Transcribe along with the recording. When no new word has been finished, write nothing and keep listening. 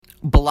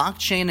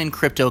Blockchain and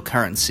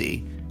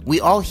cryptocurrency. We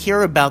all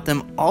hear about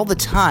them all the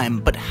time,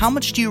 but how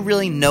much do you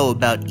really know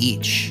about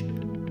each?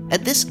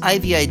 At this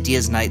Ivy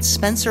Ideas Night,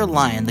 Spencer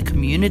Lyon, the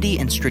Community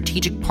and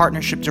Strategic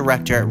Partnership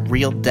Director at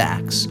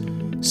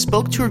RealDAX,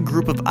 spoke to a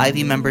group of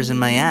Ivy members in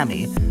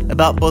Miami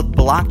about both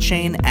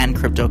blockchain and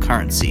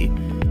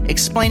cryptocurrency,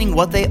 explaining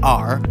what they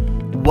are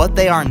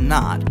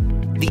not,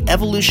 the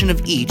evolution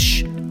of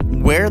each,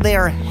 where they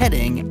are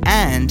heading,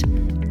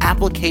 and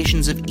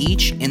applications of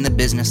each in the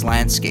business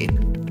landscape.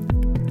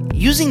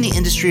 Using the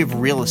industry of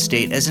real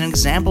estate as an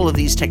example of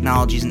these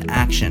technologies in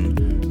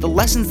action, the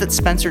lessons that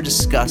Spencer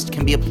discussed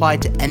can be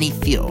applied to any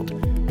field,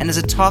 and is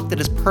a talk that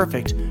is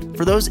perfect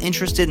for those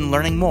interested in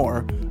learning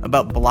more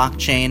about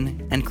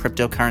blockchain and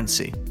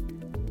cryptocurrency.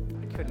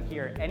 I couldn't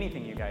hear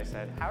anything you guys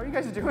said. How are you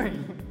guys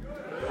doing?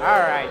 All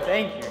right,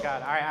 thank you.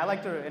 God, all right, I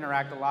like to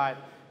interact a lot,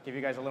 give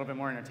you guys a little bit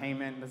more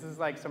entertainment. This is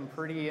like some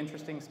pretty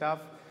interesting stuff.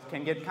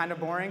 Can get kind of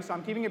boring, so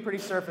I'm keeping it pretty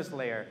surface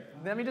layer.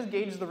 Let me just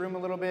gauge the room a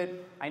little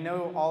bit. I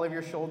know all of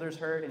your shoulders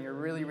hurt and you're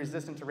really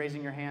resistant to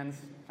raising your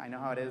hands. I know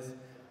how it is.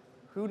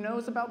 Who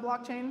knows about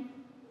blockchain?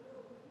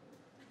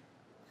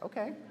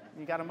 Okay,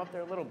 you got them up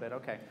there a little bit,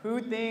 okay. Who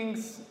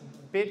thinks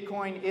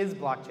Bitcoin is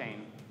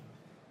blockchain?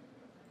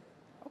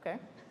 Okay,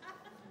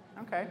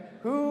 okay.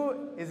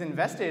 Who is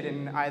invested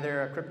in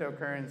either a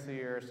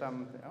cryptocurrency or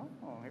some,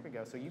 oh, here we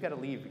go. So you gotta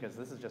leave because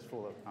this is just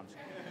full of, I'm just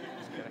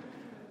kidding.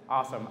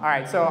 Awesome. All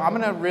right, so I'm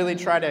going to really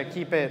try to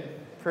keep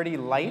it pretty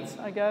light,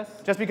 I guess.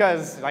 Just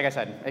because, like I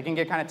said, it can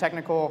get kind of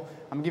technical.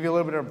 I'm going to give you a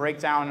little bit of a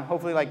breakdown.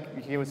 Hopefully,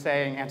 like he was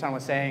saying, Anton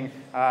was saying,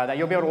 that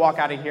you'll be able to walk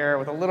out of here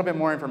with a little bit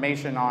more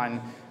information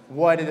on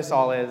what this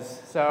all is.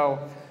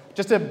 So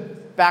just to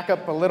back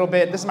up a little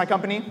bit, this is my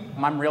company.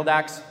 I'm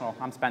RealDAX. Well,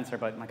 I'm Spencer,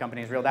 but my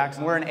company is RealDAX.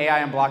 We're an AI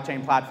and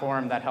blockchain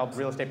platform that helps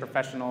real estate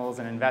professionals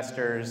and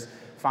investors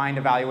find,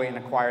 evaluate, and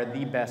acquire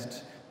the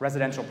best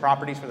residential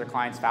properties for their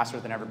clients faster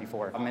than ever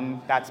before.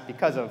 And that's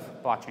because of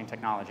blockchain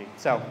technology.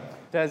 So,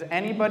 does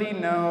anybody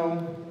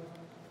know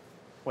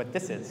what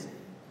this is?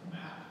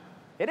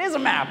 It is a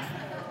map.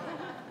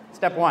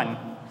 Step one.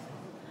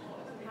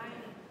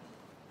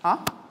 Huh?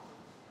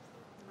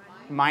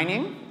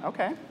 Mining?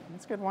 Okay,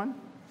 that's a good one.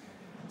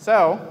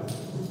 So,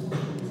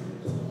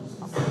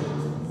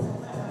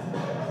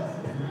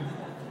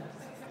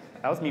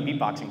 that was me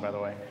beatboxing, by the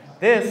way.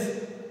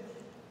 This,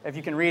 if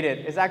you can read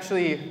it, is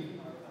actually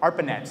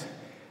ARPANET.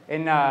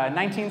 In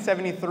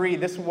 1973,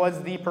 this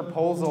was the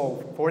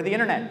proposal for the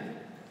internet,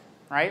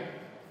 right?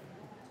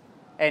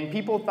 And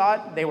people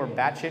thought they were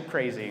batshit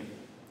crazy.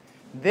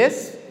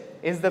 This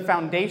is the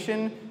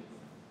foundation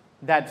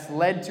that's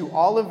led to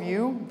all of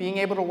you being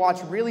able to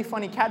watch really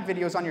funny cat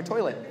videos on your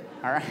toilet,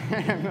 all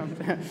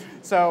right?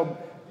 So,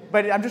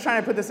 but I'm just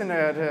trying to put this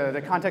into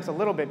the context a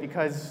little bit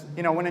because,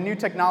 you know, when a new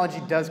technology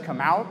does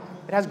come out,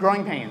 it has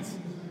growing pains,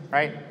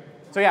 right?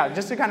 So yeah,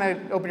 just to kind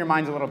of open your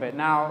minds a little bit.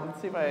 Now,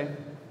 let's see if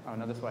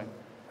this way.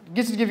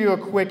 Just to give you a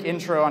quick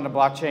intro on the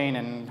blockchain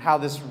and how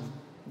this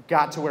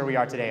got to where we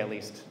are today, at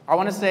least. I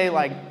want to say,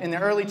 like, in the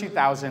early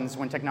 2000s,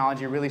 when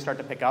technology really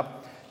started to pick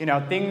up, you know,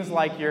 things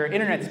like your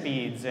internet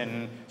speeds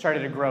and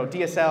started to grow.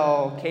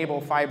 DSL, cable,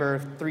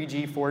 fiber,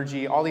 3G,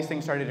 4G, all these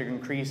things started to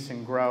increase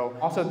and grow.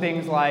 Also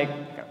things like,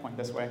 gotta point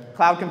this way,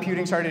 cloud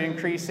computing started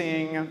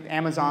increasing,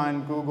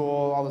 Amazon, Google,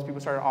 all those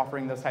people started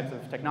offering those types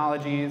of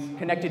technologies.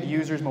 Connected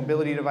users,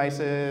 mobility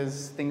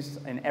devices, things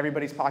in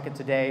everybody's pocket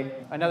today.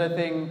 Another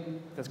thing,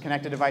 those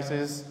connected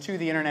devices to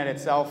the internet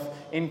itself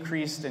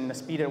increased, and the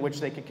speed at which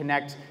they could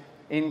connect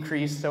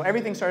increased. So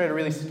everything started to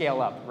really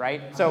scale up,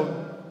 right?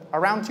 So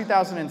around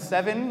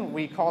 2007,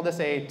 we call this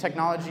a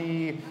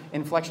technology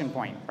inflection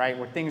point, right?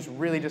 Where things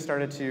really just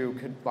started to,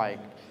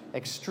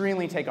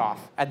 extremely take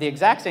off. At the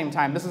exact same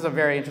time, this is a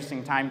very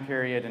interesting time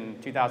period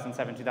in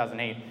 2007,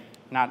 2008.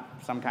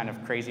 Not some kind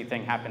of crazy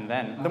thing happened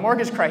then. The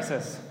mortgage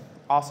crisis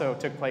also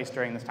took place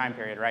during this time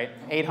period, right?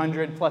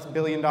 $800+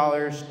 billion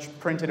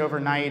printed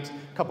overnight,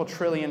 a couple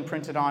trillion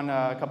printed on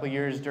a couple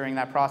years during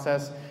that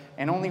process.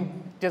 And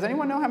does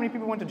anyone know how many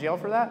people went to jail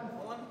for that?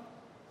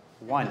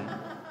 One.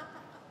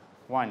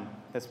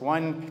 This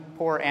one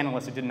poor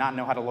analyst who did not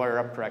know how to lawyer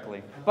up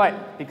correctly.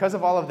 But because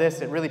of all of this,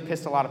 it really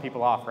pissed a lot of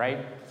people off, right?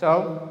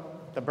 So,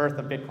 the birth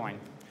of Bitcoin.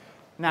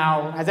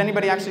 Now, has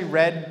anybody actually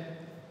read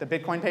the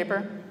Bitcoin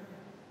paper?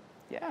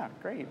 Yeah,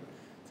 great.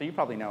 So you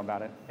probably know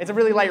about it. It's a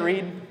really light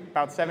read,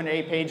 about 7 to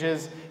 8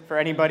 pages for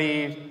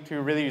anybody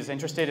who really is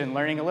interested in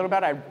learning a little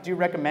about it. I do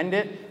recommend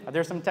it.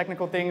 There's some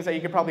technical things that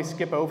you could probably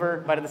skip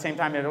over, but at the same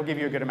time, it'll give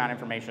you a good amount of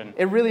information.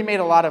 It really made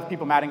a lot of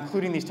people mad,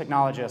 including these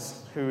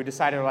technologists who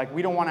decided, like,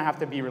 we don't want to have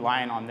to be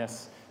reliant on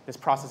this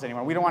process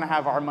anymore. We don't want to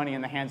have our money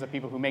in the hands of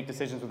people who make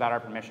decisions without our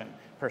permission,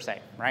 per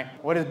se, right?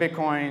 What is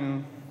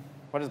Bitcoin?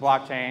 What is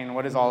blockchain?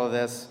 What is all of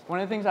this? One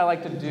of the things I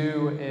like to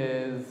do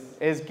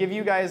is give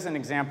you guys an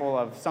example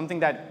of something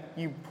that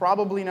you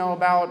probably know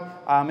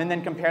about, and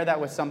then compare that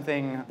with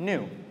something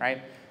new,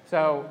 right?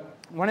 So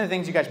one of the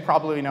things you guys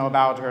probably know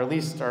about, or at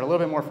least are a little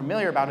bit more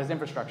familiar about, is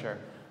infrastructure.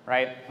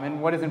 right?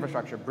 And what is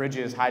infrastructure?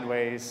 Bridges,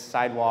 highways,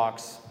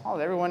 sidewalks. Oh,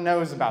 everyone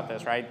knows about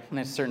this, right? And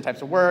there's certain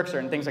types of work,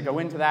 certain things that go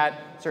into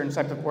that, certain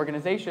types of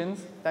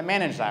organizations that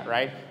manage that,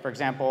 right? For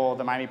example,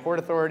 the Miami Port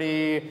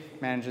Authority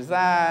manages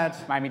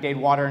that. Miami-Dade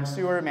Water and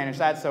Sewer manage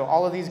that. So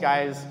all of these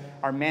guys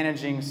are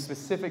managing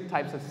specific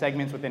types of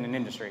segments within an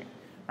industry,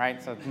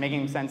 right? So it's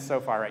making sense so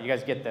far, right? You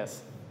guys get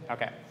this?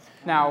 Okay.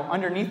 Now,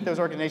 underneath those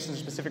organizations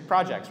are specific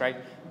projects, right?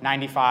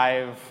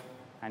 95,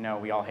 I know,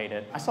 we all hate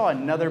it. I saw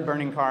another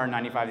burning car in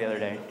 95 the other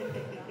day.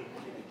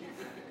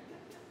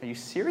 Are you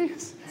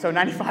serious? So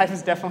 95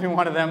 is definitely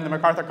one of them, the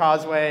MacArthur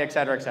Causeway, et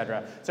cetera, et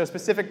cetera. So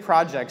specific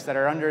projects that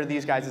are under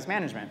these guys'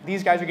 management.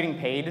 These guys are getting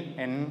paid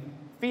in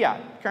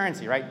fiat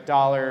currency, right?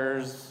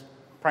 Dollars,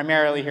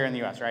 primarily here in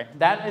the US, right?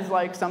 That is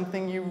like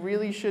something you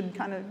really should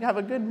kind of have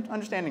a good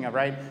understanding of,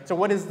 right? So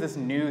what is this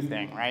new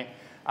thing, right?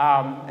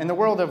 In the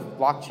world of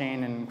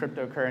blockchain and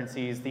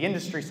cryptocurrencies, the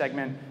industry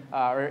segment,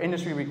 or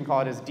industry we can call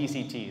it, is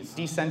DCTs.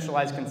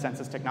 Decentralized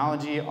Consensus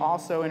Technology,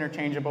 also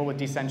interchangeable with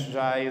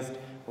decentralized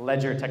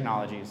ledger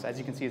technologies. As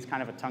you can see, it's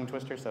kind of a tongue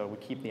twister, so we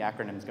keep the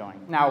acronyms going.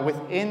 Now,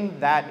 within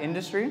that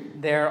industry,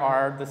 there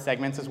are the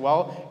segments as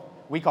well.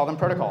 We call them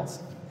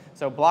protocols.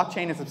 So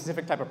blockchain is a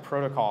specific type of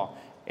protocol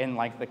in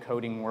like the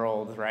coding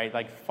world, right?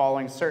 Like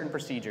following certain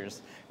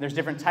procedures. There's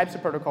different types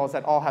of protocols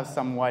that all have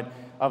somewhat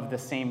of the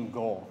same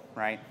goal,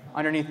 right?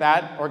 Underneath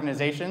that,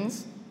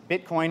 organizations.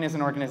 Bitcoin is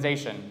an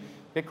organization.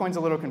 Bitcoin's a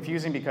little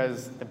confusing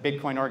because the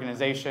Bitcoin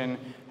organization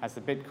has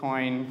the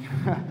Bitcoin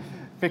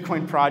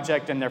Bitcoin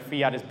project and their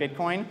fiat is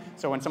Bitcoin.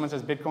 So when someone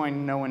says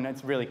Bitcoin,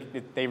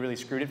 they really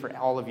screwed it for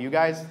all of you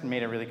guys and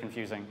made it really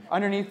confusing.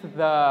 Underneath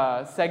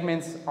the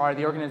segments are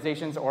the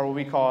organizations, or what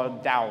we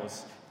call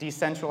DAOs,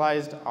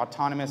 decentralized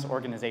autonomous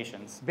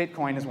organizations.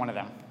 Bitcoin is one of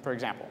them, for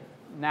example.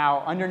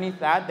 Now, underneath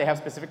that, they have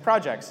specific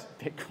projects.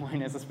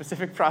 Bitcoin is a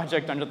specific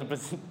project under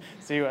the,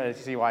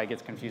 see why it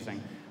gets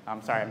confusing.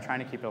 I'm sorry, I'm trying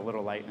to keep it a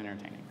little light and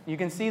entertaining. You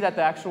can see that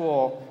the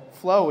actual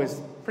flow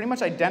is pretty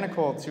much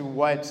identical to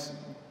what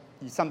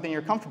something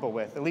you're comfortable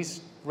with, at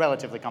least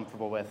relatively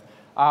comfortable with.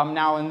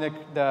 Now,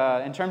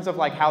 in terms of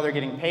like how they're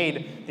getting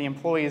paid, the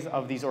employees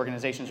of these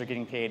organizations are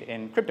getting paid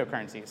in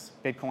cryptocurrencies: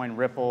 Bitcoin,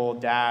 Ripple,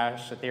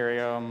 Dash,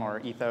 Ethereum, or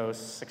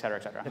Ethos, et cetera,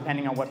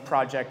 depending on what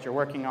project you're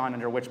working on,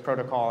 under which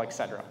protocol, et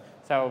cetera.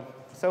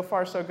 So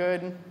far, so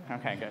good?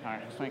 Okay, good. All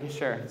right, just making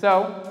sure.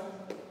 So,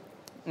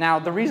 now,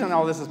 the reason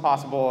all this is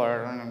possible,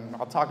 or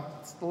I'll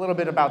talk a little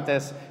bit about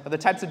this, are the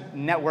types of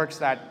networks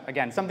that,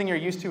 again, something you're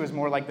used to is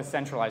more like the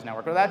centralized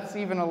network, or that's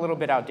even a little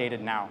bit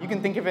outdated now. You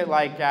can think of it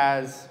like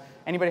as,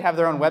 anybody have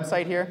their own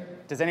website here?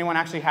 Does anyone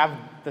actually have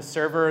the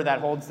server that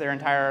holds their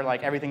entire,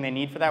 like, everything they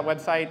need for that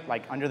website,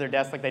 like, under their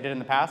desk like they did in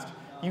the past?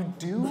 You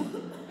do?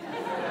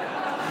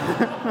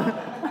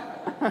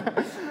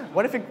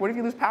 What if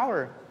you lose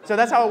power? So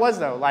that's how it was,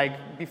 though.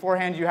 Like,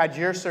 beforehand, you had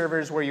your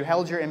servers where you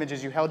held your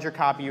images, you held your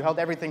copy, you held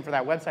everything for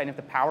that website, and if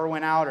the power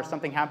went out or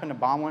something happened, a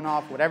bomb went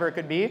off, whatever it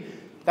could be,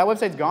 that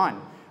website's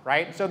gone,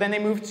 right? So then they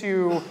moved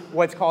to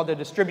what's called a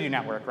distributed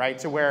network, right?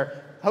 So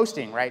where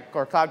hosting, right,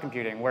 or cloud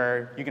computing,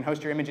 where you can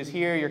host your images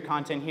here, your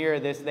content here,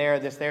 this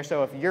there.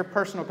 So if your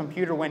personal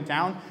computer went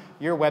down,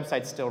 your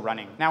website's still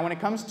running. Now, when it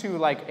comes to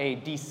like a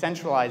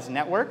decentralized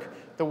network,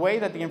 the way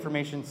that the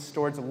information is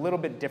stored is a little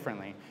bit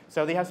differently.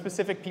 So they have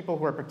specific people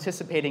who are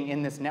participating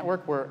in this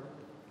network where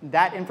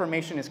that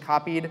information is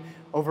copied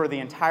over the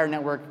entire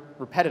network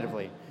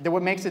repetitively.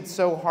 What makes it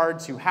so hard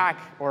to hack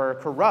or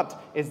corrupt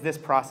is this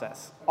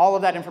process. All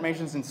of that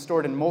information is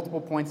stored in multiple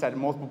points at a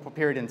multiple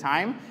period in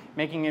time,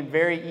 making it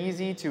very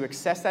easy to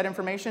access that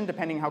information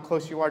depending how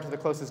close you are to the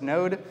closest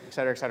node, et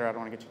cetera, et cetera. I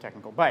don't want to get too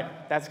technical,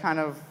 but that's kind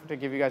of to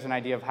give you guys an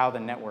idea of how the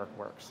network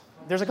works.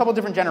 There's a couple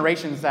different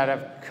generations that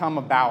have come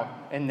about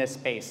in this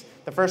space.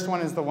 The first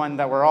one is the one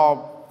that we're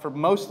all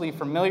mostly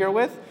familiar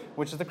with,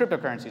 which is the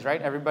cryptocurrencies,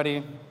 right?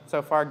 Everybody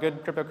so far,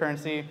 good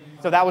cryptocurrency.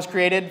 So that was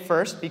created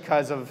first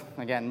because of,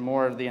 again,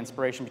 more of the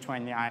inspiration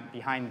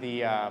behind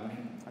the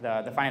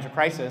financial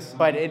crisis.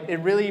 But it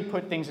really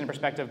put things in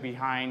perspective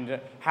behind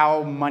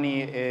how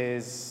money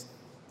is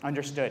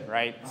understood,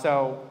 right?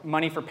 So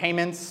money for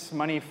payments,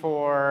 money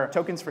for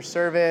tokens for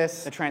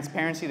service, the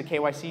transparency, the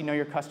KYC, know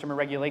your customer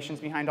regulations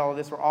behind all of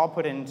this were all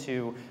put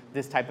into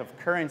this type of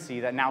currency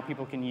that now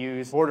people can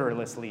use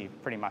borderlessly,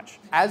 pretty much.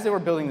 As they were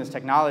building this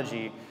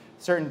technology,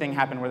 certain thing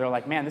happened where they're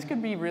like, man, this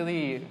could be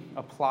really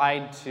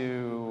applied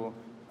to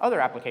other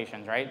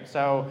applications, right?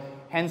 So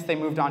hence they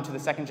moved on to the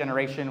second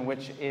generation,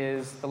 which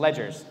is the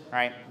ledgers,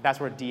 right? That's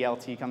where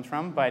DLT comes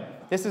from.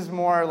 But this is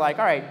more like,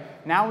 all right,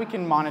 now we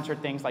can monitor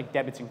things like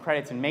debits and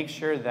credits and make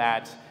sure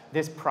that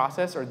this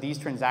process or these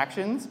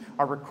transactions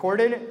are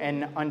recorded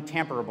and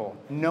untamperable.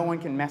 No one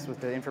can mess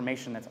with the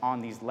information that's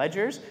on these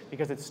ledgers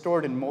because it's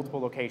stored in multiple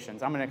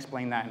locations. I'm going to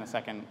explain that in a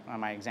second on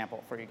my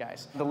example for you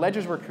guys. The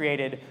ledgers were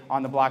created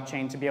on the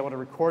blockchain to be able to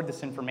record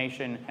this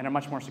information in a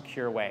much more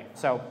secure way.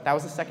 So that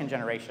was the second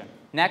generation.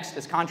 Next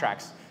is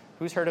contracts.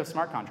 Who's heard of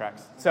smart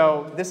contracts?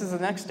 So this is the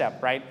next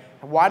step, right?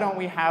 Why don't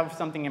we have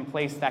something in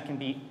place that can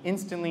be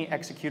instantly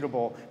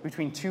executable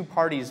between two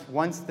parties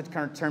once the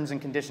current terms and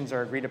conditions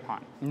are agreed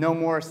upon? No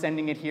more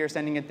sending it here,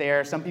 sending it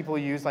there. Some people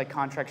use like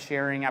contract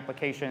sharing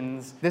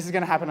applications. This is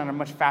going to happen at a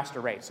much faster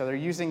rate. So they're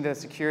using the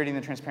security and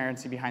the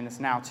transparency behind this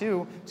now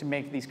too to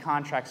make these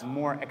contracts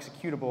more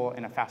executable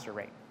in a faster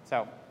rate.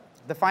 So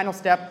the final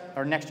step,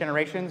 or next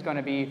generation, is going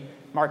to be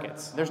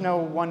markets. There's no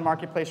one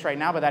marketplace right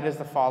now, but that is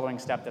the following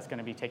step that's going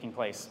to be taking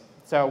place.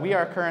 So we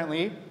are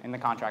currently in the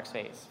contracts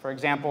phase. For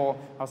example,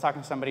 I was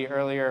talking to somebody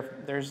earlier,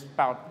 there's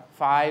about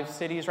 5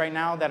 cities right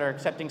now that are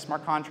accepting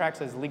smart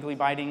contracts as legally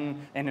binding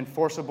and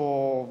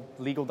enforceable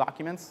legal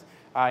documents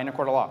in a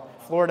court of law.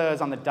 Florida is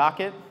on the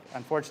docket.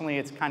 Unfortunately,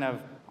 it's kind of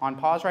on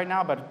pause right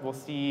now, but we'll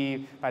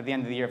see by the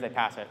end of the year if they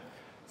pass it.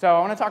 So I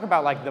want to talk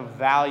about like the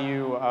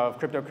value of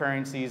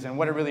cryptocurrencies and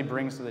what it really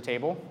brings to the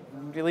table,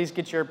 at least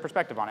get your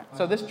perspective on it.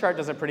 So this chart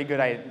does a pretty good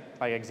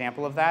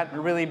example of that. It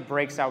really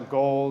breaks out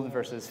gold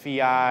versus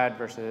fiat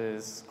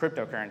versus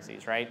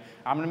cryptocurrencies, right?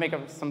 I'm going to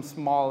make some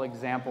small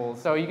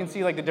examples. So you can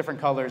see like the different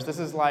colors. This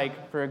is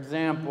like, for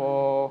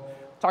example,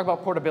 talk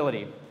about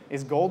portability.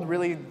 Is gold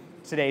really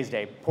today's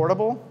day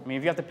portable? I mean,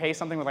 if you have to pay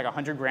something with like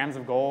 100 grams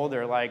of gold,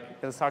 or like,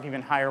 let's talk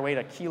even higher weight,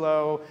 a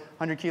kilo,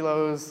 100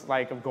 kilos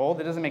like of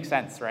gold, it doesn't make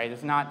sense, right?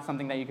 It's not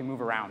something that you can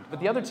move around. But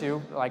the other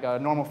two, like a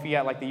normal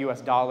fiat like the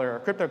US dollar or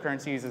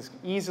cryptocurrencies, is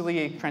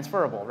easily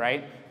transferable,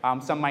 right?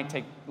 Some might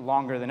take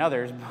longer than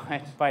others,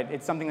 but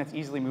it's something that's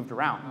easily moved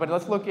around. But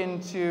let's look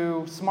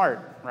into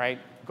smart, right?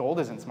 Gold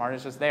isn't smart,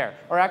 it's just there.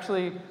 Or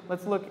actually,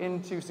 let's look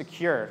into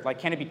secure, like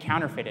can it be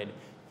counterfeited?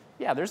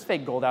 Yeah, there's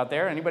fake gold out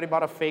there. Anybody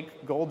bought a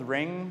fake gold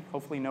ring?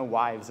 Hopefully no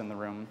wives in the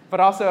room. But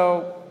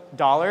also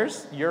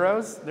dollars,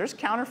 euros, there's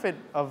counterfeit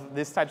of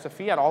these types of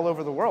fiat all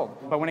over the world.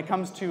 But when it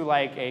comes to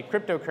like a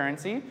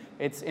cryptocurrency,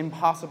 it's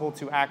impossible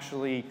to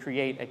actually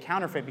create a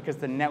counterfeit because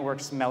the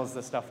network smells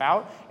the stuff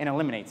out and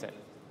eliminates it,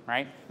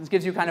 right? This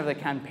gives you kind of the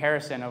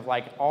comparison of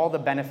like all the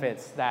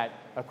benefits that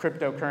a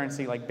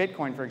cryptocurrency like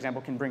Bitcoin, for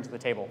example, can bring to the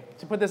table.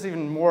 To put this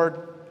even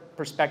more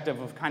perspective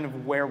of kind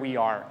of where we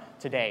are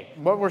today.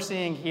 What we're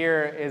seeing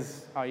here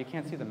is, oh, you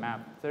can't see the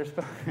map.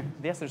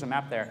 Yes, there's a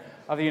map there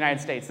of the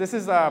United States. This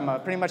is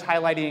pretty much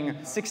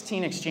highlighting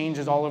 16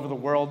 exchanges all over the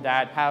world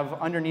that have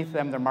underneath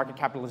them their market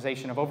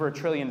capitalization of over $1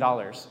 trillion,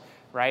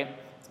 right?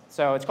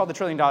 So it's called the $1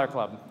 Trillion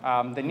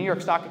Club. The New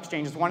York Stock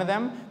Exchange is one of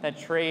them that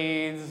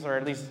trades, or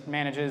at least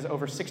manages,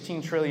 over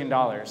 $16 trillion.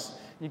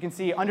 You can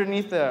see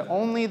underneath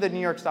only the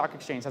New York Stock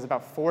Exchange has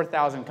about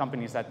 4,000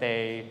 companies that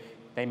they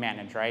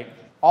manage, right?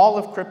 All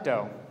of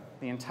crypto,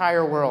 the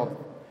entire world,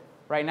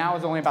 right now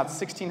is only about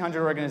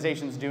 1,600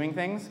 organizations doing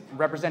things,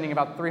 representing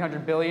about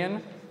 300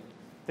 billion.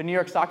 The New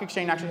York Stock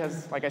Exchange actually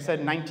has, like I said,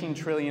 $19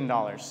 trillion.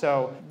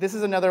 So this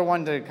is another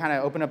one to kind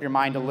of open up your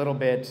mind a little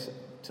bit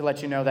to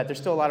let you know that there's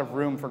still a lot of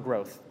room for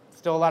growth,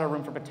 still a lot of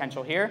room for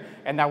potential here,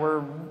 and that we're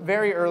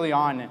very early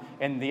on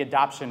in the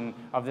adoption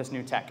of this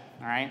new tech,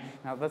 all right?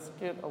 Now let's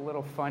get a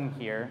little fun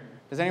here.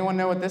 Does anyone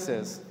know what this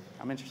is?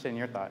 I'm interested in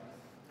your thought.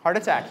 Heart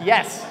attack,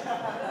 yes.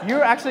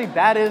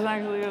 That is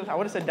actually, I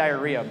would have said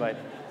diarrhea, but.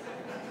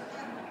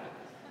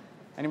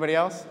 Anybody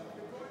else?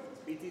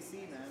 BTC,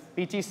 man.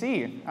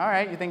 BTC, all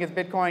right, you think it's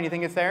Bitcoin, you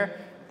think it's there?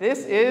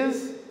 This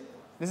is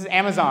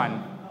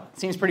Amazon.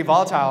 Seems pretty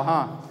volatile,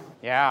 huh?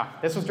 Yeah,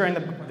 this was during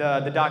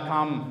the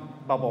dot-com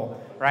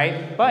bubble,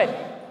 right?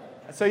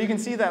 But, so you can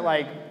see that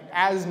like,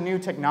 as new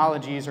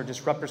technologies or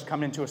disruptors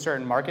come into a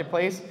certain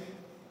marketplace,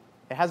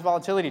 it has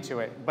volatility to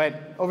it.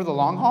 But over the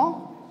long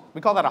haul, we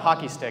call that a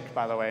hockey stick,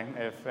 by the way,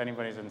 if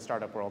anybody's in the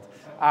startup world.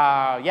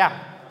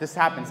 Yeah, this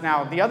happens.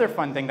 Now, the other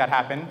fun thing that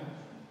happened,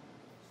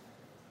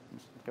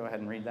 go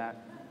ahead and read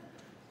that.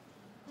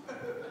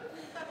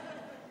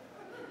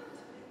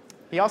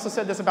 He also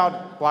said this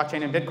about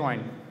blockchain and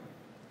Bitcoin.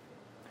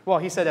 Well,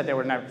 he said that they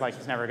were never, like,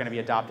 it's never going to be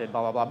adopted,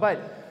 blah, blah, blah.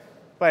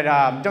 But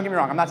don't get me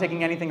wrong, I'm not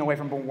taking anything away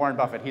from Warren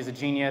Buffett. He's a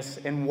genius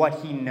in what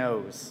he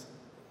knows,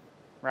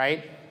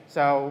 right?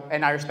 So,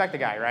 and I respect the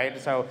guy, right?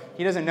 So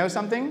he doesn't know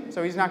something,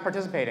 so he's not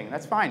participating.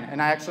 That's fine. And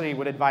I actually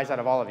would advise that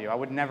of all of you. I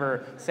would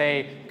never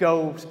say,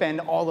 go spend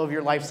all of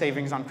your life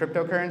savings on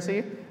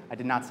cryptocurrency. I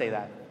did not say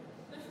that.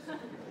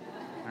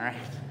 All right?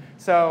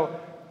 So,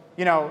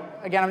 you know,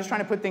 again, I'm just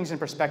trying to put things in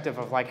perspective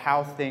of like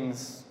how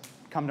things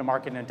come to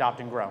market and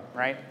adopt and grow,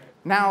 right?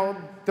 Now,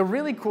 the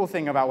really cool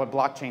thing about what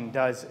blockchain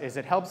does is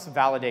it helps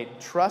validate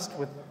trust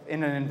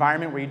in an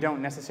environment where you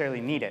don't necessarily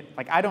need it.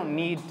 Like, I don't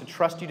need to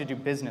trust you to do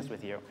business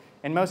with you.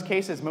 In most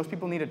cases, most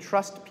people need to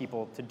trust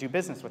people to do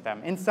business with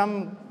them in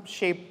some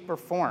shape or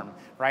form,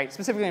 right?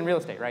 Specifically in real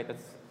estate, right?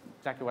 That's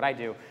exactly what I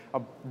do.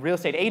 A real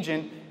estate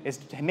agent is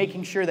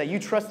making sure that you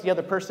trust the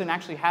other person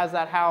actually has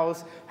that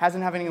house,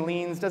 hasn't have any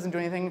liens, doesn't do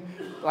anything.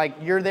 Like,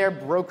 you're there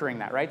brokering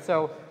that, right?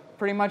 So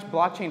pretty much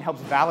blockchain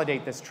helps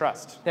validate this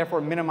trust,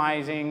 therefore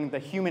minimizing the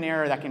human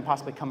error that can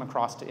possibly come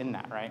across in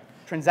that, right?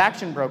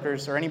 Transaction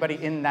brokers, or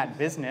anybody in that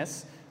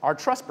business, are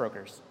trust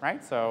brokers,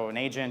 right? So an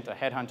agent, a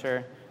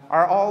headhunter,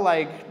 are all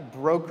like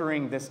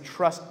brokering this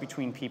trust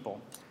between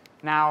people.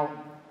 Now,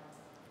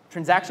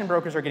 transaction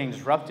brokers are getting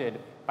disrupted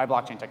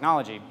by blockchain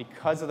technology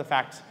because of the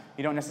fact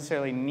you don't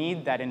necessarily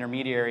need that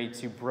intermediary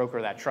to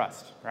broker that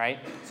trust, right?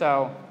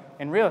 So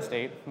in real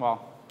estate,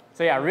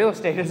 real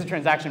estate is a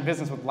transaction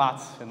business with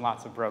lots and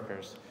lots of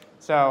brokers.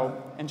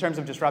 So in terms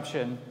of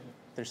disruption,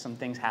 there's some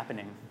things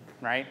happening,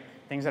 right?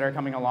 Things that are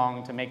coming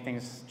along to make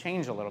things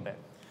change a little bit.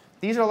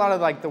 These are a lot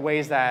of like the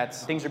ways that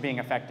things are being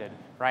affected,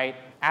 right?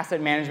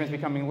 Asset management is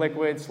becoming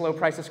liquid, slow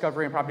price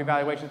discovery and property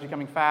valuation is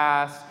becoming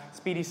fast,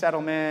 speedy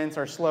settlements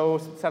or slow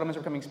settlements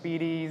are becoming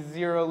speedy,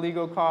 zero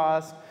legal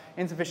costs,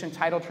 insufficient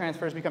title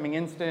transfers becoming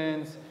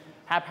instant,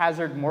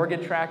 haphazard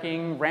mortgage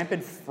tracking,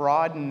 rampant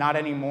fraud, not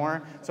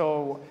anymore.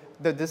 So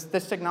this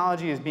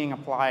technology is being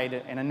applied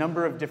in a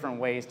number of different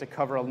ways to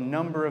cover a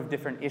number of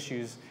different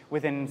issues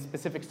within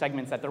specific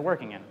segments that they're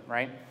working in,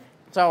 right?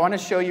 So I want to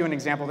show you an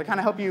example to kind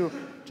of help you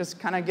just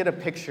kind of get a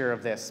picture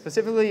of this.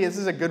 Specifically, this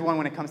is a good one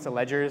when it comes to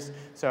ledgers.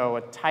 So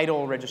a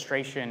title,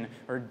 registration,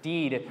 or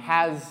deed, it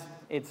has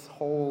its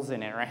holes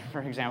in it, right?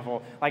 For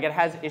example, like it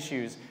has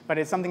issues, but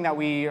it's something that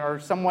we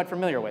are somewhat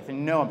familiar with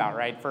and know about,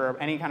 right? For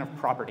any kind of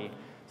property.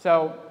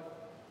 So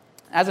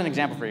as an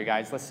example for you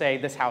guys, let's say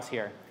this house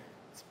here.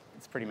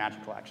 It's pretty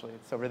magical, actually.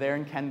 It's over there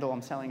in Kendall.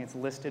 I'm selling. It's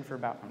listed for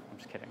about. I'm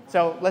just kidding.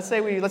 So let's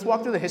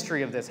walk through the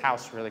history of this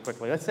house really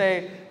quickly. Let's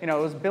say it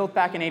was built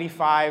back in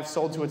 '85,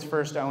 sold to its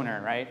first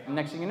owner, right? And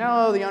next thing you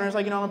know, the owner's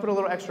like, I'm gonna put a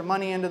little extra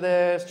money into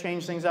this,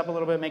 change things up a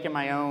little bit, make it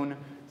my own.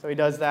 So he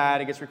does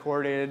that. It gets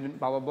recorded.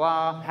 Blah blah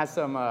blah. Has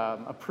some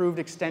approved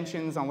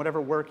extensions on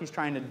whatever work he's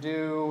trying to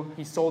do.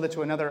 He sold it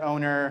to another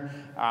owner.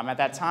 At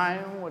that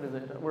time, what is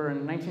it? We're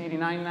in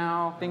 1989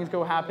 now. Things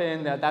go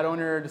happen. That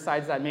owner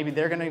decides that maybe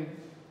they're gonna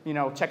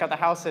check out the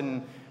house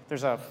and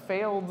there's a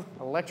failed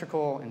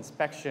electrical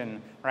inspection,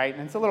 right?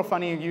 And it's a little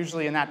funny,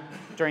 usually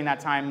during that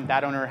time,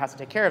 that owner has to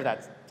take care of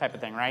that type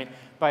of thing, right?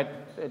 But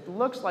it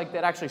looks like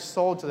that actually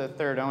sold to the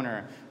third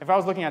owner. If I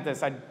was looking at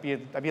this, I'd be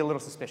a little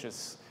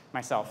suspicious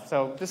myself.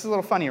 So this is a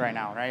little funny right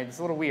now, right? It's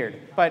a little weird.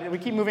 But we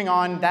keep moving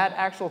on. That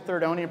actual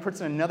third owner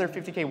puts in another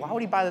 $50K. Why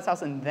would he buy this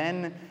house and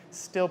then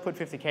still put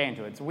 $50K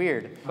into it? It's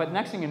weird. But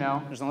next thing you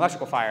know, there's an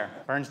electrical fire,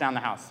 burns down the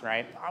house,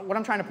 right? What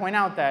I'm trying to point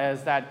out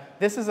is that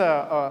this is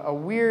a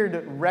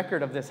weird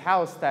record of this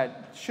house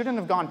that shouldn't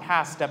have gone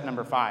past step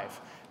number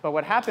 5. But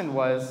what happened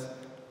was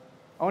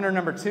owner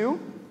number 2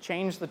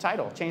 changed the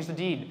title, changed the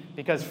deed,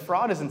 because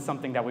fraud isn't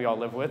something that we all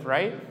live with,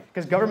 right?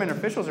 Because government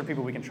officials are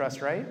people we can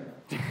trust, right?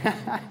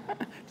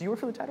 Do you work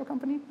for the title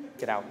company?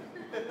 Get out.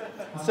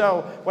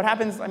 So what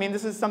happens,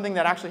 this is something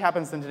that actually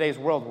happens in today's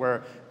world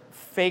where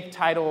fake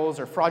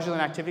titles or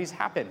fraudulent activities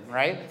happen,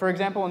 right? For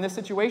example, in this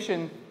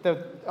situation,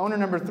 the owner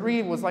number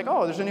 3 was like,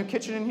 oh, there's a new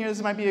kitchen in here,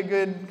 this might be a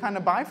good kind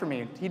of buy for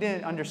me. He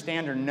didn't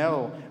understand or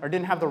know or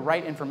didn't have the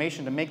right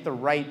information to make the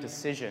right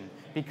decision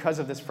because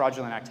of this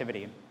fraudulent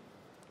activity.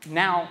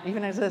 Now,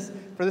 even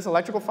for this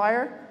electrical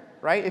fire,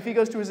 right, if he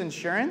goes to his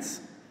insurance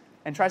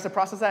and tries to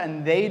process that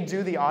and they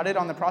do the audit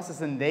on the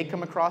process and they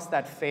come across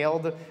that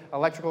failed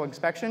electrical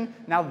inspection,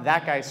 now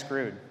that guy's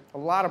screwed. A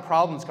lot of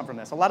problems come from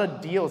this. A lot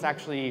of deals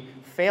actually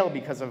fail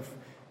because of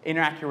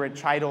inaccurate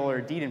title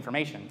or deed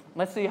information.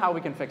 Let's see how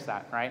we can fix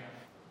that, right?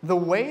 The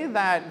way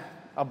that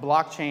a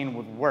blockchain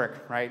would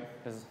work, right?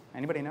 Does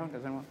anybody know?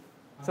 Does anyone?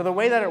 So the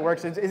way that it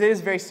works, it is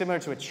very similar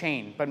to a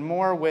chain, but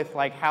more with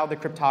like how the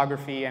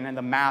cryptography and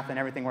the math and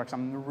everything works.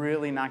 I'm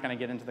really not going to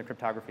get into the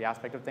cryptography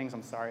aspect of things.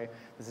 I'm sorry.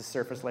 This is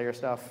surface layer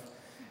stuff.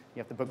 You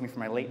have to book me for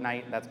my late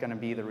night. That's going to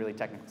be the really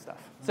technical stuff.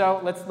 So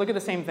let's look at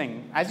the same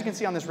thing. As you can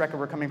see on this record,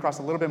 we're coming across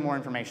a little bit more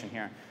information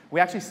here. We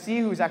actually see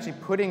who's actually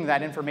putting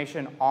that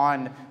information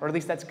on, or at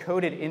least that's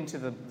coded into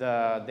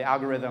the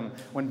algorithm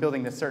when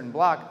building this certain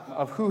block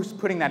of who's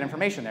putting that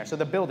information there. So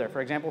the builder,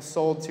 for example,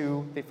 sold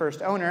to the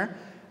first owner.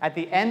 At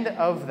the end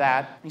of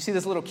that, you see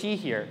this little key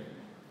here.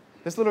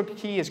 This little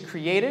key is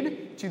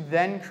created to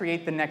then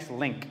create the next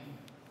link,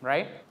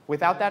 right?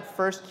 Without that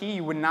first key,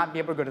 you would not be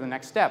able to go to the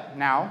next step.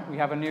 Now, we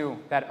have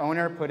that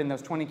owner put in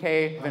those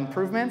 20K of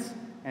improvements,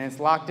 and it's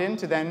locked in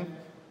to then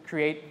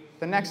create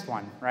the next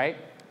one, right?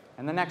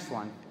 And the next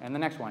one, and the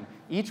next one.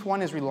 Each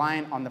one is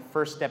reliant on the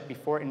first step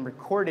before and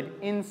recorded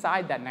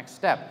inside that next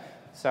step.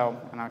 So,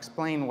 and I'll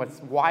explain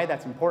why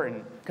that's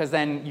important, because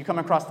then you come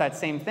across that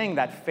same thing,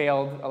 that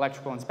failed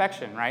electrical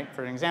inspection, right,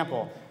 for an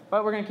example.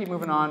 But we're going to keep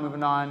moving on,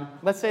 moving on.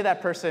 Let's say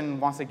that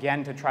person wants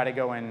again to try to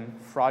go and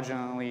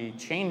fraudulently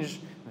change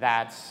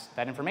that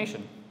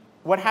information.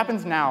 What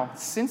happens now,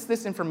 since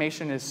this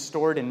information is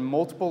stored in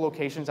multiple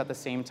locations at the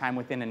same time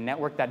within a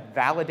network that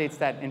validates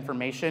that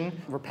information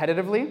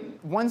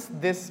repetitively, once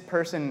this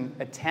person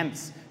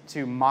attempts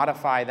to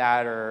modify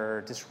that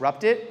or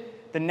disrupt it,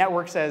 the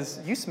network says,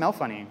 you smell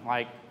funny,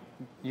 like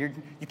you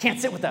can't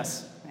sit with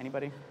us.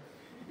 Anybody?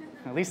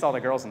 At least all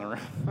the girls in the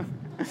room.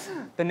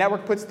 The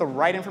network puts the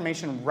right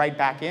information right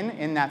back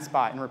in that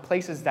spot and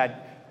replaces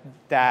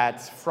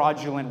that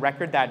fraudulent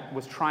record that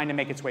was trying to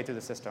make its way through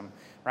the system,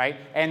 right?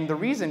 And the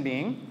reason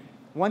being,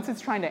 once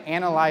it's trying to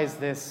analyze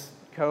this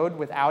code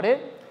without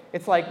it,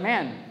 it's like,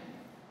 man,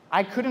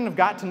 I couldn't have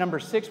got to number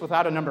 6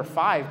 without a number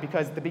 5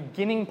 because the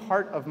beginning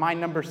part of my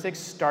number 6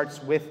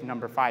 starts with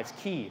number 5's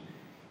key.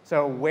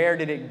 So where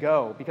did it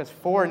go? Because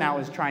 4 now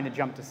is trying to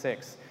jump to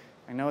 6.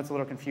 I know it's a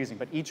little confusing,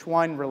 but each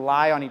one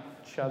rely on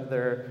each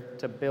other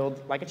to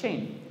build like a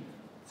chain.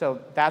 So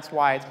that's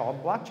why it's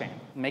called blockchain.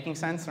 Making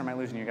sense, or am I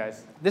losing you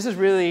guys? This is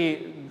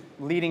really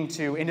leading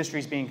to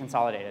industries being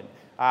consolidated.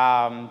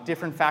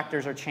 Different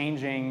factors are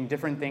changing,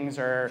 different things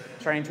are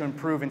starting to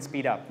improve and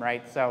speed up,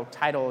 right? So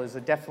title is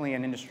definitely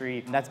an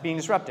industry that's being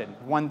disrupted.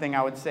 One thing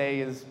I would say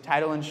is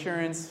title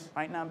insurance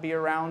might not be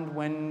around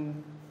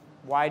when,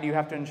 why do you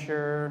have to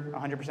insure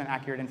 100%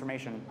 accurate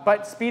information?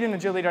 But speed and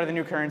agility are the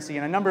new currency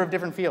in a number of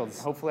different fields.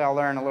 Hopefully I'll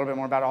learn a little bit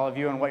more about all of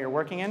you and what you're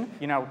working in.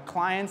 You know,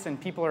 clients and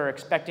people are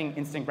expecting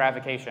instant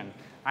gratification.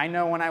 I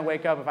know when I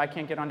wake up, if I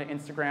can't get onto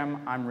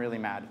Instagram, I'm really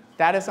mad.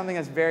 That is something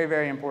that's very,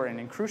 very important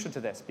and crucial to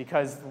this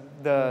because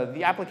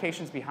the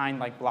applications behind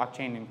like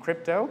blockchain and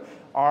crypto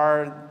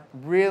are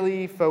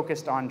really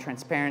focused on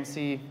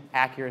transparency,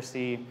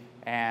 accuracy,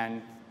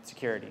 and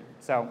security.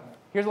 So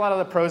here's a lot of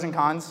the pros and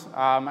cons.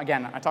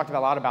 Again, I talked a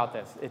lot about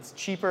this. It's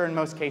cheaper in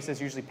most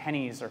cases, usually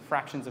pennies or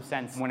fractions of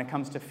cents when it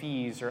comes to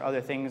fees or other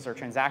things or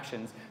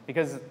transactions,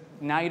 because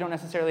now you don't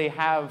necessarily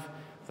have,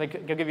 like,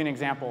 I'll give you an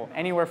example.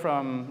 Anywhere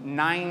from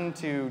 9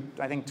 to,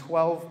 I think,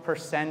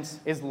 12%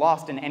 is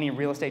lost in any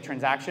real estate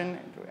transaction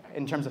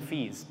in terms of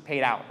fees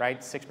paid out,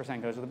 right?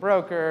 6% goes to the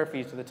broker,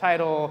 fees to the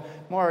title,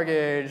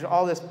 mortgage,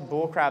 all this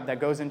bullcrap that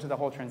goes into the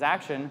whole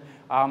transaction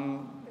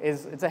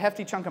it's a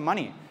hefty chunk of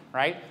money,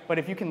 right? But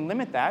if you can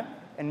limit that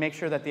and make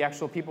sure that the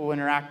actual people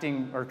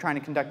interacting or trying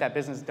to conduct that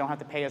business don't have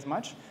to pay as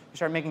much, you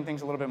start making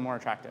things a little bit more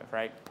attractive,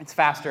 right? It's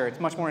faster, it's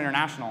much more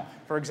international.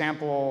 For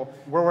example,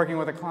 we're working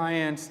with a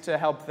client to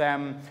help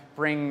them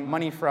bring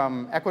money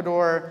from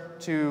Ecuador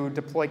to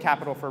deploy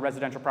capital for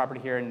residential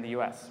property here in the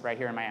US, right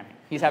here in Miami.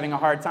 He's having a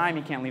hard time,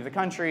 he can't leave the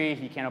country,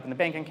 he can't open the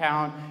bank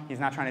account, he's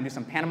not trying to do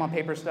some Panama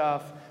paper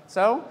stuff.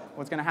 So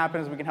what's going to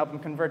happen is we can help him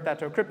convert that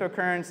to a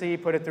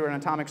cryptocurrency, put it through an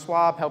atomic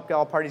swap, help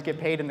all parties get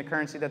paid in the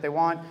currency that they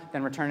want,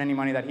 then return any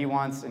money that he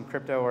wants in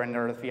crypto or in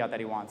the fiat that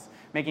he wants,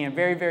 making it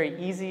very, very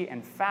easy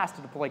and fast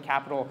to deploy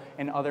capital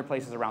in other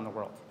places around the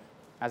world,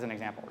 as an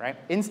example, right?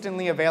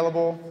 Instantly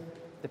available,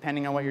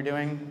 depending on what you're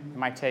doing. It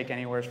might take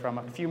anywhere from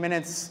a few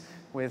minutes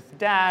with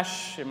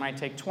Dash, it might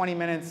take 20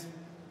 minutes,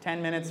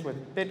 10 minutes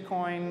with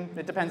Bitcoin.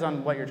 It depends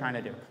on what you're trying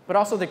to do. But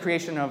also the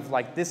creation of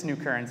like this new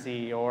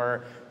currency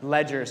or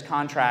ledgers,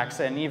 contracts,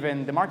 and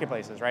even the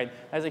marketplaces, right?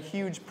 That's a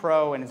huge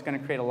pro, and it's going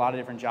to create a lot of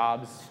different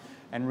jobs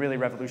and really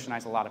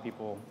revolutionize a lot of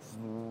people's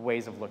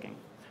ways of looking.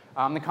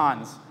 The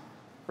cons.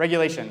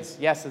 Regulations.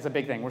 Yes, it's a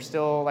big thing. We're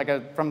still,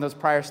 from those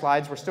prior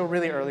slides, we're still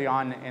really early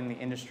on in the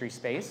industry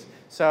space.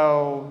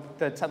 So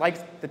the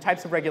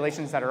types of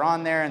regulations that are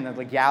on there and the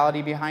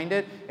legality behind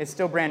it is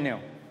still brand new,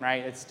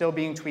 right? It's still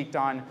being tweaked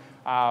on.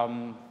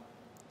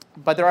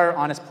 But there are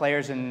honest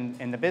players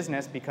in the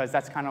business because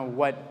that's kind of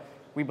what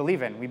we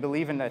believe in. We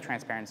believe in the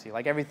transparency.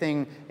 Like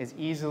everything is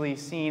easily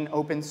seen,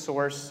 open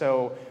source,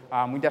 so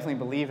we definitely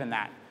believe in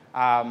that.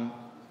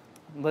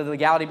 The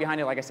legality behind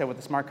it, like I said, with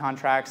the smart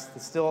contracts,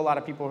 there's still a lot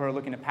of people who are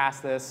looking to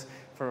pass this.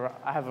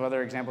 I have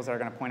other examples that are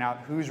going to point out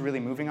who's really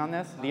moving on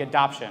this. The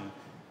adoption.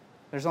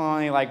 There's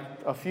only like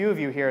a few of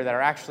you here that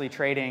are actually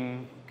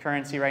trading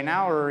currency right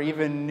now or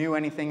even knew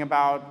anything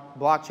about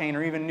blockchain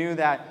or even knew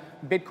that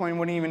Bitcoin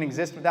wouldn't even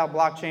exist without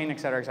blockchain, et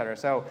cetera, et cetera.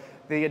 So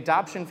the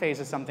adoption phase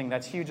is something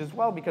that's huge as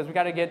well because we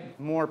got to get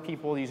more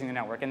people using the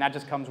network, and that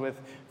just comes with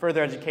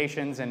further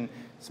educations and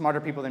smarter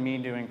people than me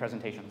doing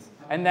presentations.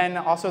 And then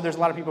also there's a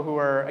lot of people who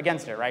are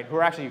against it, right? Who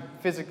are actually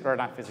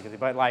not physically,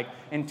 but like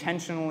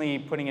intentionally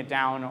putting it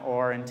down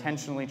or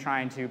intentionally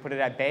trying to put it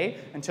at bay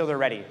until they're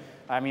ready.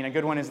 I mean, a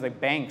good one is the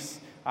banks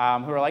who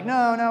are like,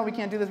 no, we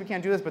can't do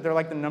this, but they're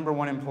like the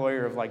 #1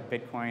 employer of like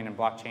Bitcoin and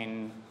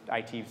blockchain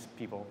IT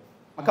people.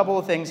 A couple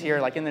of things here,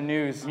 like in the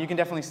news, you can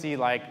definitely see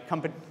like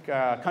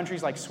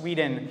countries like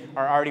Sweden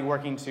are already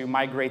working to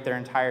migrate their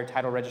entire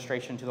title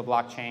registration to the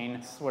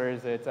blockchain. Where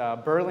is it?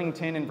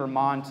 Burlington in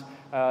Vermont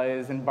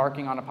is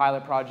embarking on a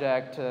pilot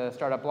project to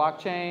start up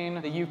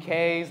blockchain. The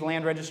UK's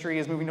land registry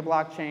is moving to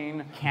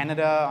blockchain.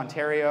 Canada,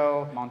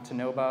 Ontario,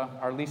 Montanoba,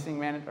 our leasing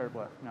manager,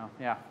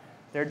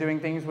 they're doing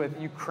things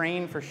with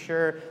Ukraine for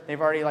sure.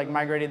 They've already like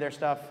migrated their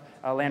stuff,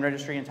 land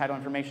registry and title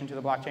information to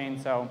the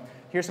blockchain. So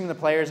here's some of the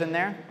players in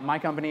there. My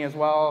company as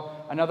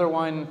well. Another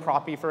one,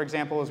 Proppy, for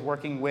example, is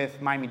working with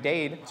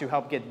Miami-Dade to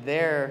help get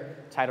their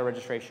title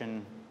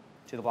registration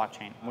to the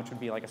blockchain, which would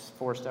be like a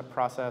 4-step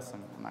process,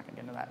 and I'm not going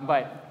to get into that.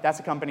 But that's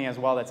a company as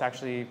well that's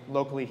actually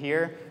locally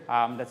here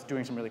that's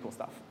doing some really cool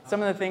stuff.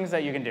 Some of the things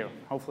that you can do.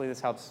 Hopefully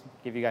this helps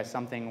give you guys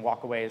something,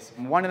 walkaways.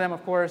 One of them,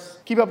 of course,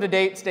 keep up to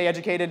date, stay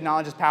educated,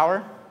 knowledge is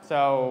power.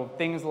 So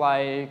things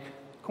like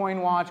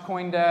CoinWatch,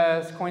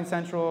 CoinDesk,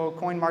 CoinCentral,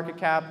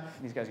 CoinMarketCap.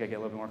 These guys got to get a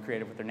little bit more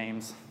creative with their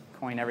names.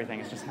 Coin everything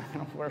is just not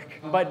going to work.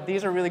 But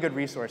these are really good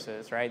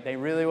resources, right? They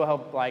really will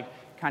help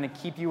kind of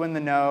keep you in the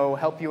know,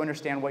 help you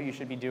understand what you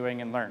should be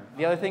doing and learn.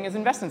 The other thing is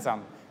invest in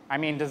some. I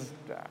mean,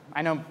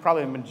 I know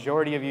probably the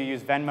majority of you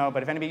use Venmo,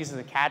 but if anybody uses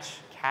a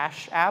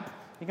Cash App,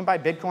 You can buy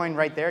Bitcoin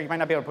right there. You might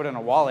not be able to put it in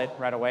a wallet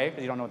right away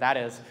because you don't know what that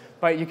is.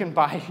 But you can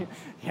buy,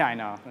 yeah, I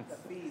know. The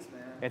fees,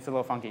 man. It's a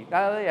little funky.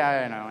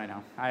 Yeah, I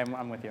know.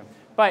 I'm with you.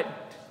 But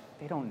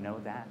they don't know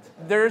that.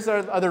 There's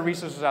other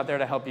resources out there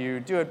to help you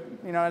do it,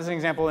 as an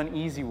example, an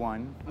easy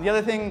one.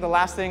 The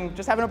last thing,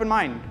 just have an open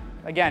mind.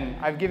 Again,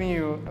 I've given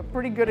you a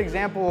pretty good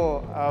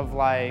example of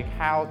like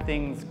how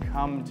things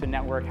come to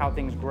network, how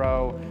things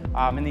grow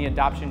in the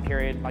adoption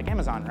period, like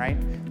Amazon, right?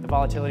 The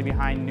volatility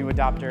behind new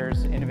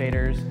adopters,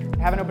 innovators.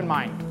 Have an open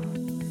mind.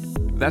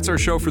 That's our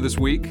show for this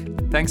week.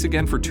 Thanks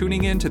again for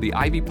tuning in to the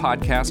Ivy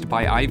Podcast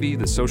by Ivy,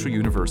 the Social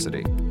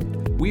University.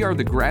 We are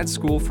the Grad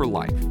School for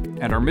Life,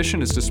 and our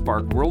mission is to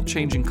spark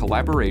world-changing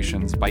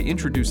collaborations by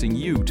introducing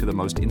you to the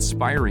most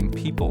inspiring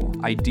people,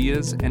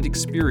 ideas, and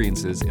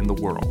experiences in the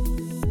world.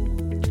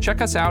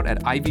 Check us out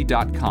at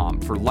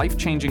ivy.com for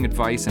life-changing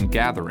advice and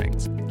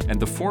gatherings, and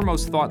the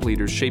foremost thought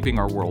leaders shaping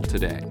our world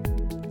today.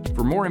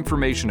 For more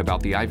information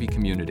about the Ivy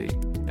community,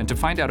 and to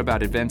find out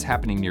about events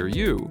happening near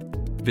you,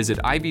 visit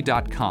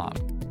ivy.com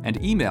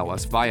and email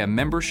us via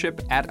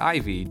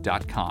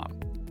membership@ivy.com.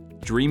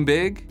 Dream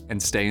big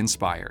and stay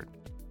inspired.